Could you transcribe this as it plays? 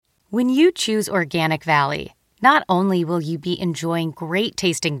When you choose Organic Valley, not only will you be enjoying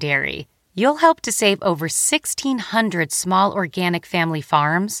great-tasting dairy, you'll help to save over 1,600 small organic family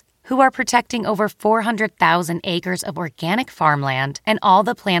farms who are protecting over 400,000 acres of organic farmland and all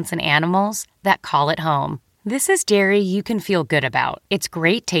the plants and animals that call it home. This is dairy you can feel good about. It's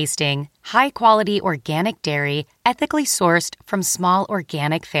great-tasting, high-quality organic dairy, ethically sourced from small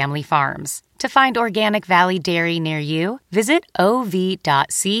organic family farms. To find Organic Valley Dairy near you, visit ov.coop.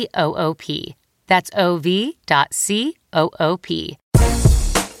 That's ov.coop.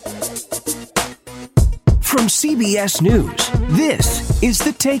 From CBS News, this is The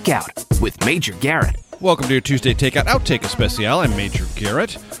Takeout with Major Garrett. Welcome to your Tuesday Takeout Outtake Especial. I'm Major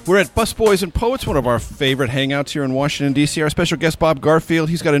Garrett. We're at Busboys and Poets, one of our favorite hangouts here in Washington, D.C. Our special guest, Bob Garfield,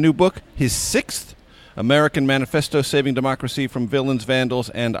 he's got a new book, his sixth, American Manifesto, Saving Democracy from Villains, Vandals,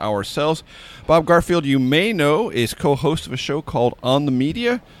 and Ourselves. Bob Garfield, you may know, is co-host of a show called On the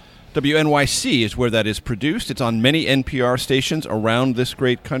Media. WNYC is where that is produced. It's on many NPR stations around this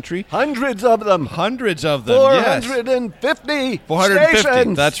great country. Hundreds of them. Hundreds of them, 450 yes. 450.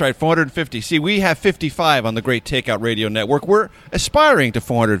 Stations. That's right, 450. See, we have 55 on the great Takeout Radio Network. We're aspiring to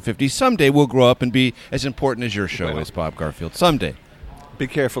 450. Someday we'll grow up and be as important as your show is, Bob Garfield. Someday. Be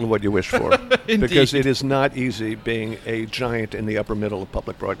careful of what you wish for, because it is not easy being a giant in the upper middle of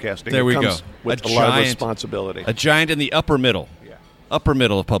public broadcasting. There we go. With a lot of responsibility. A giant in the upper middle. Upper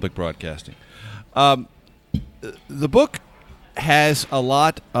middle of public broadcasting. The book has a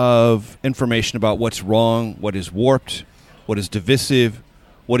lot of information about what's wrong, what is warped, what is divisive,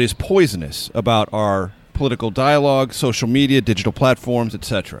 what is poisonous about our political dialogue, social media, digital platforms,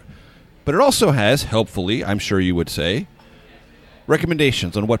 etc. But it also has, helpfully, I'm sure you would say,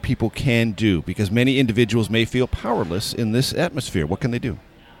 recommendations on what people can do, because many individuals may feel powerless in this atmosphere. What can they do?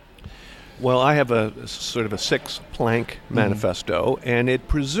 Well, I have a sort of a six-plank manifesto, and it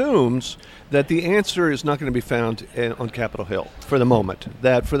presumes that the answer is not going to be found on Capitol Hill for the moment.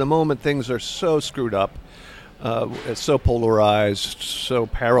 That for the moment things are so screwed up, so polarized, so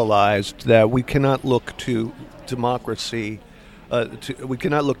paralyzed, that we cannot look to democracy, we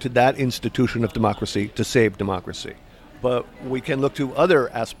cannot look to that institution of democracy to save democracy. But we can look to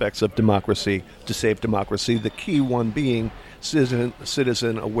other aspects of democracy to save democracy, the key one being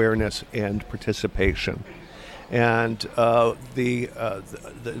citizen awareness and participation. And the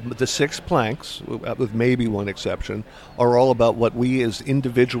 6 planks, with maybe one exception, are all about what we as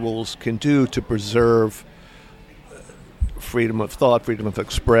individuals can do to preserve freedom of thought, freedom of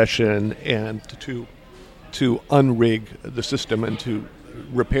expression, and to unrig the system and to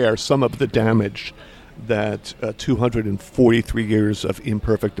repair some of the damage that 243 years of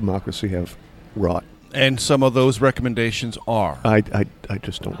imperfect democracy have wrought. And some of those recommendations are? I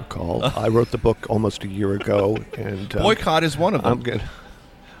just don't recall. I wrote the book almost a year ago. And boycott is one of them.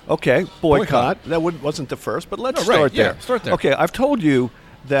 Okay, boycott. That wasn't the first, but let's start there. Yeah, start there. Okay, I've told you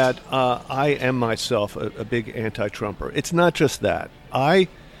that I am myself a big anti-Trumper. It's not just that. The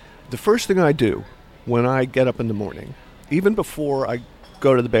first thing I do when I get up in the morning, even before I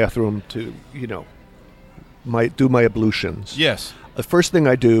go to the bathroom to, do my ablutions. Yes. The first thing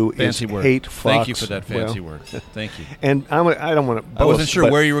I do fancy is word. hate Fox. Thank you for that fancy word. Thank you. And I don't want to boast, I wasn't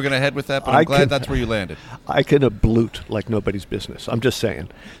sure where you were going to head with that, but I'm glad that's where you landed. I can ablute like nobody's business. I'm just saying.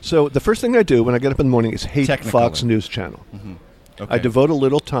 So the first thing I do when I get up in the morning is hate Fox News Channel. Mm-hmm. Okay. I devote a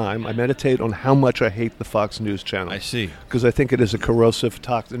little time. I meditate on how much I hate the Fox News Channel. I see. Because I think it is a corrosive,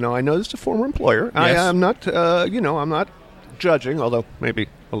 toxic. Now, I know this is a former employer. Yes. I'm not, I'm not judging, although maybe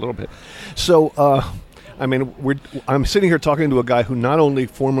a little bit. So, I'm sitting here talking to a guy who not only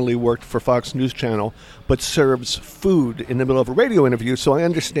formerly worked for Fox News Channel, but serves food in the middle of a radio interview, so I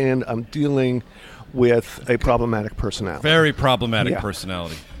understand I'm dealing with a problematic personality. Very problematic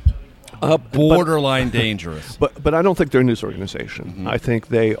personality. Borderline dangerous. But I don't think they're a news organization. Mm-hmm. I think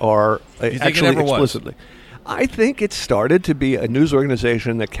they are actually explicitly. I think it started to be a news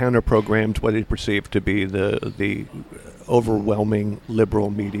organization that counter-programmed what it perceived to be the overwhelming liberal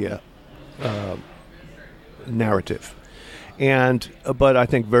media narrative. But I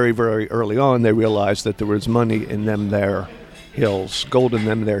think very, very early on they realized that there was money in them there hills, gold in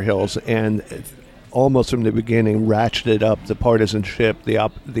them there hills, and almost from the beginning ratcheted up the partisanship,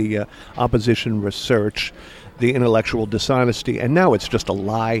 the opposition research, the intellectual dishonesty, and now it's just a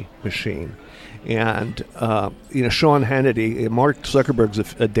lie machine. And Sean Hannity, Mark Zuckerberg's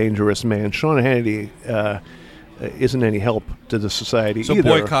a dangerous man. Sean Hannity isn't any help to the society either. So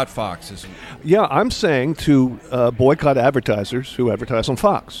boycott Fox, isn't it? Yeah, I'm saying to boycott advertisers who advertise on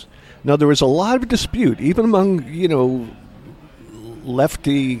Fox. Now, there is a lot of dispute, even among,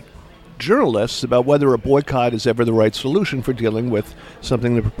 lefty journalists about whether a boycott is ever the right solution for dealing with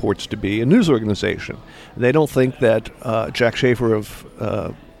something that purports to be a news organization. They don't think that Jack Schaefer of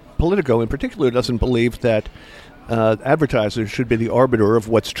Politico in particular doesn't believe that advertisers should be the arbiter of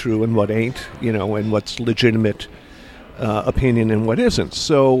what's true and what ain't, and what's legitimate opinion and what isn't.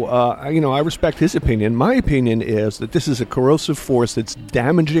 So, I respect his opinion. My opinion is that this is a corrosive force that's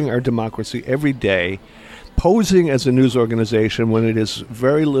damaging our democracy every day, posing as a news organization when it is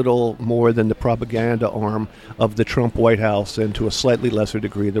very little more than the propaganda arm of the Trump White House and to a slightly lesser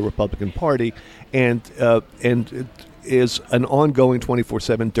degree the Republican Party, and it is an ongoing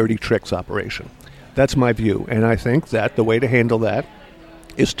 24/7 dirty tricks operation. That's my view, and I think that the way to handle that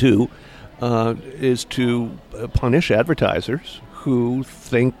is to punish advertisers who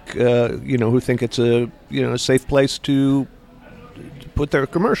think it's a safe place to put their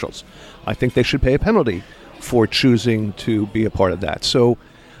commercials. I think they should pay a penalty for choosing to be a part of that. So,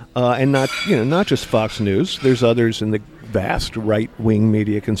 and not just Fox News. There's others in the vast right-wing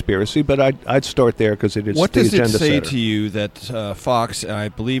media conspiracy, but I'd start there because it is the agenda setter. What does it say to you that Fox, I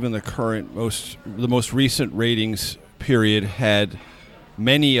believe in the most recent ratings period, had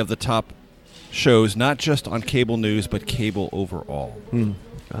many of the top shows, not just on cable news, but cable overall?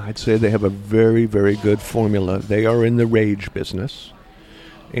 I'd say they have a very, very good formula. They are in the rage business,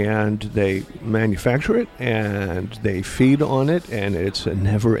 and they manufacture it, and they feed on it, and it's a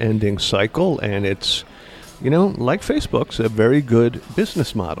never-ending cycle, and it's, like Facebook's, a very good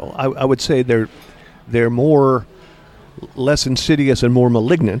business model. I would say they're less insidious and more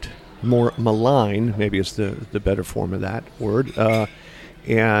malignant, more malign, maybe is the better form of that word.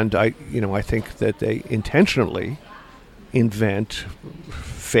 And I think that they intentionally invent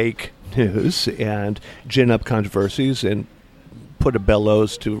fake news and gin up controversies and put a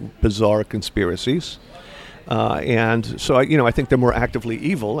bellows to bizarre conspiracies. And so, I think they're more actively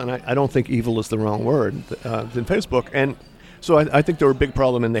evil, and I don't think evil is the wrong word than Facebook. And so I think they're a big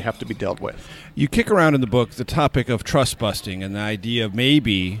problem, and they have to be dealt with. You kick around in the book the topic of trust busting and the idea of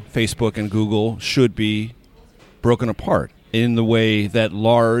maybe Facebook and Google should be broken apart in the way that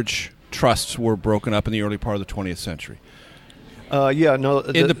large trusts were broken up in the early part of the 20th century. If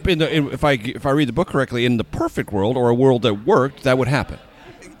I read the book correctly, in the perfect world, or a world that worked, that would happen.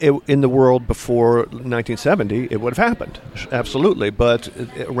 In the world before 1970, it would have happened, absolutely. But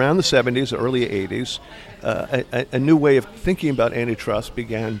around the 70s, early 80s, a new way of thinking about antitrust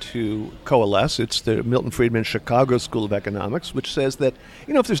began to coalesce. It's the Milton Friedman Chicago School of Economics, which says that,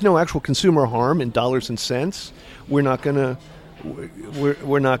 if there's no actual consumer harm in dollars and cents, we're not going to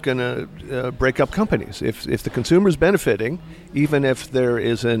break up companies. If the consumer's benefiting, even if there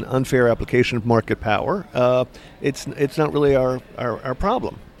is an unfair application of market power, it's not really our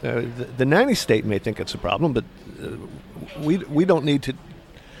problem. The nanny state may think it's a problem, but we don't need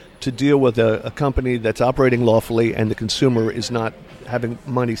to deal with a company that's operating lawfully and the consumer is not having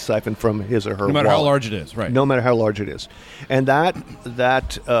money siphoned from his or her no matter wallet. how large it is, right? No matter how large it is, and that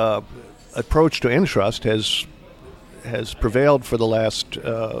approach to antitrust has prevailed for the last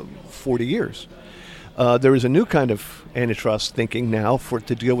 40 years. There is a new kind of antitrust thinking now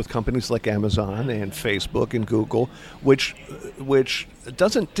to deal with companies like Amazon and Facebook and Google, which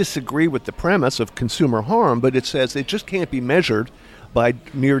doesn't disagree with the premise of consumer harm, but it says it just can't be measured by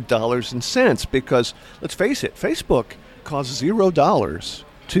mere dollars and cents because, let's face it, Facebook costs $0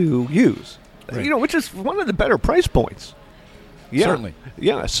 to use, right. Which is one of the better price points. Yeah. Certainly.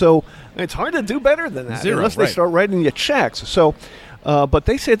 Yeah, so it's hard to do better than that unless they start writing you checks. So, but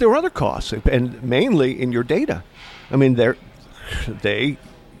they say there are other costs, and mainly in your data. I mean,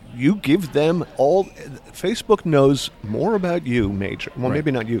 you give them all. Facebook knows more about you, Major. Well, right.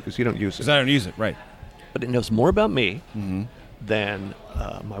 Maybe not you because you don't use it. Because I don't use it, right. But it knows more about me than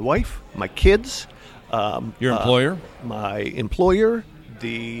my wife, my kids. Your employer? My employer,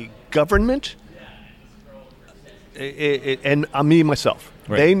 the government. And me, myself.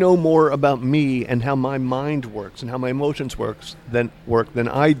 Right. They know more about me and how my mind works and how my emotions work than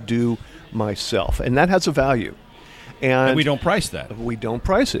I do myself. And that has a value. And we don't price that. We don't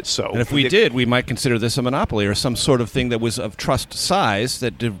price it. So, and if we did, we might consider this a monopoly or some sort of thing that was of trust size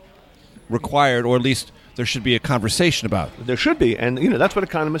that required, or at least there should be a conversation about. There should be. And, that's what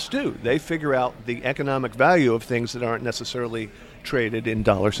economists do. They figure out the economic value of things that aren't necessarily traded in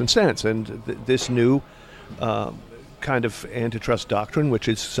dollars and cents. And this new kind of antitrust doctrine, which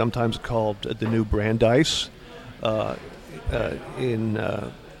is sometimes called the new Brandeis, in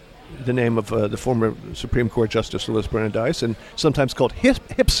the name of the former Supreme Court Justice Louis Brandeis, and sometimes called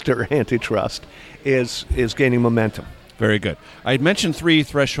hipster antitrust, is gaining momentum. Very good. I had mentioned 3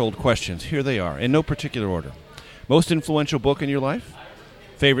 threshold questions. Here they are, in no particular order. Most influential book in your life?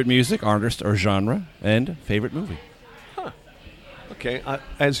 Favorite music, artist, or genre, and favorite movie. Okay,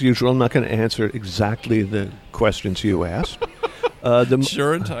 as usual, I'm not going to answer exactly the questions you asked.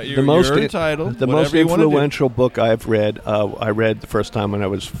 You're entitled. The most influential book I've read, I read the first time when I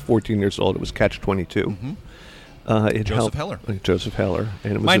was 14 years old. It was Catch-22. Mm-hmm. Joseph Heller. Joseph Heller.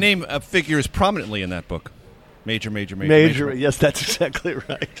 And it was My name figures prominently in that book. Major. Yes, that's exactly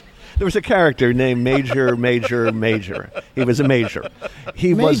right. There was a character named Major. He was a major.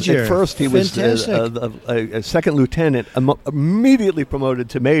 At first he was a second lieutenant, immediately promoted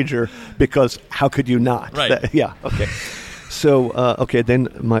to major because how could you not? Right. Yeah, okay. So, then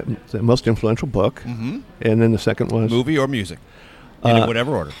the most influential book, and then the second was? Movie or music, in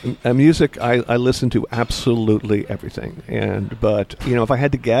whatever order. Music, I listen to absolutely everything. But if I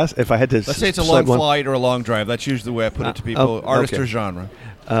had to guess, let's say it's a long flight or a long drive. That's usually the way I put it to people. Artist or genre.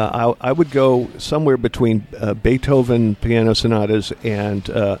 I would go somewhere between Beethoven piano sonatas and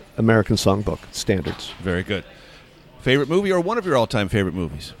American songbook standards. Very good. Favorite movie or one of your all-time favorite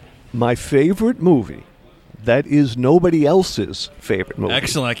movies? My favorite movie, that is nobody else's favorite movie.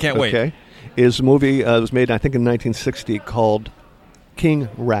 Excellent. I can't wait. Is a movie that was made, I think, in 1960 called King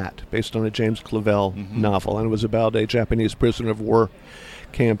Rat, based on a James Clavell novel. And it was about a Japanese prisoner of war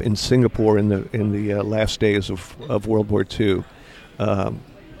camp in Singapore in the last days of World War II.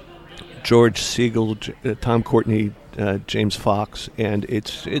 George Siegel, Tom Courtney, James Fox, and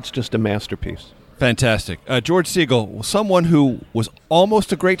it's just a masterpiece. Fantastic. George Siegel, someone who was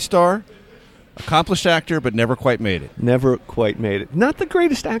almost a great star, accomplished actor, but never quite made it. Never quite made it. Not the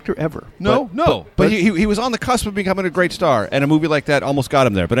greatest actor ever. But he was on the cusp of becoming a great star, and a movie like that almost got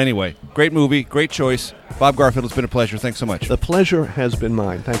him there. But anyway, great movie, great choice. Bob Garfield, it's been a pleasure. Thanks so much. The pleasure has been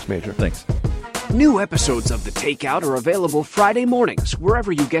mine. Thanks, Major. Thanks. New episodes of The Takeout are available Friday mornings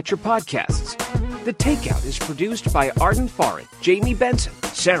wherever you get your podcasts. The Takeout is produced by Arden Farid, Jamie Benson,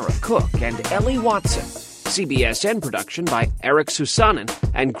 Sarah Cook, and Ellie Watson. CBSN production by Eric Susanen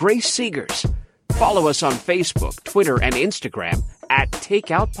and Grace Seegers. Follow us on Facebook, Twitter, and Instagram at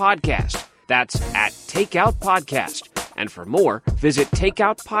Takeout Podcast. That's at Takeout Podcast. And for more, visit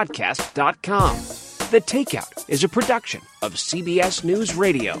takeoutpodcast.com. The Takeout is a production of CBS News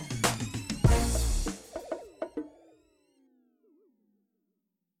Radio.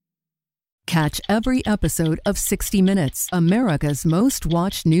 Catch every episode of 60 Minutes, America's most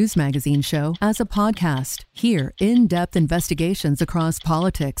watched news magazine show, as a podcast. Hear in-depth investigations across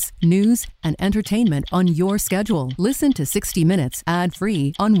politics, news, and entertainment on your schedule. Listen to 60 Minutes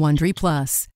ad-free on Wondery Plus.